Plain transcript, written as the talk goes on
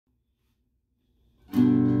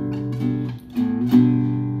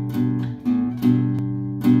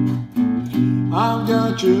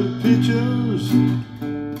got your pictures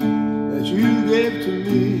that you gave to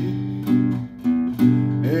me,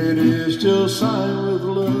 and it's still signed with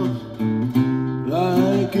love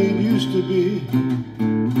like it used to be.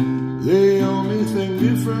 The only thing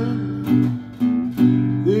different,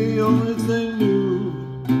 the only thing new,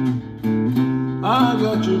 I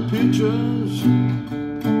got your pictures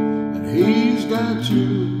and he's got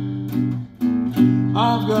you.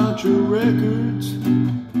 I've got your records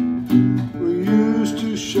we used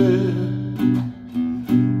to share,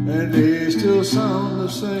 and they still sound the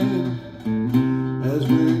same as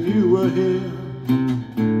when you were here.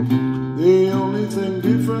 The only thing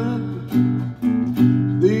different,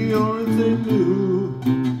 the only thing new,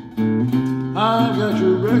 I've got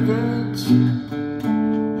your records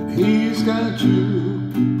and he's got you.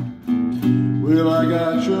 Well, I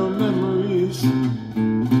got your memories,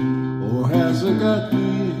 or has it got me?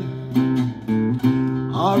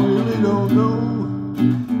 I really don't know,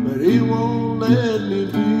 but he won't let me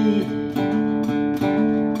be.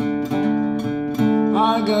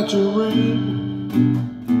 I got your ring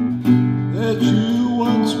that you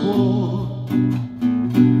once wore,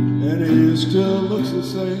 and it still looks the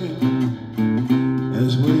same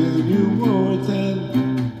as when you wore it then.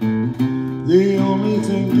 The only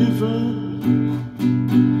thing different,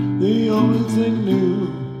 the only thing new,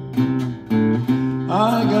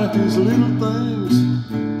 I got these little things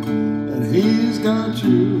and he's got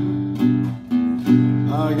you.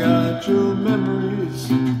 I got your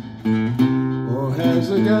memories, or has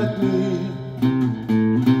it got me?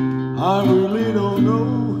 I really don't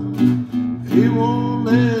know, he won't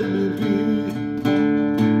let me be.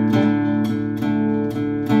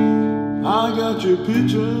 I got your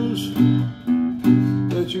pictures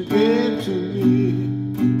that you gave to me,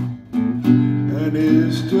 and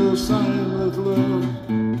it's still signed with love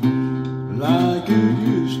like it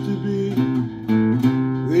used to be.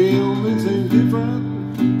 The only thing different,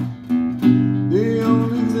 the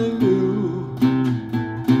only thing new,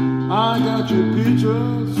 I got your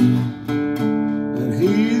pictures and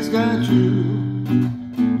he's got you.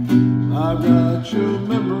 I've got your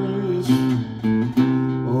memories,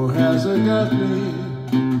 or has it got me?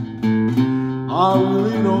 I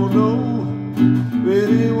really don't know, but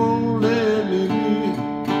he won't let me be.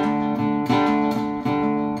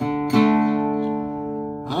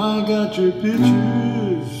 I got your picture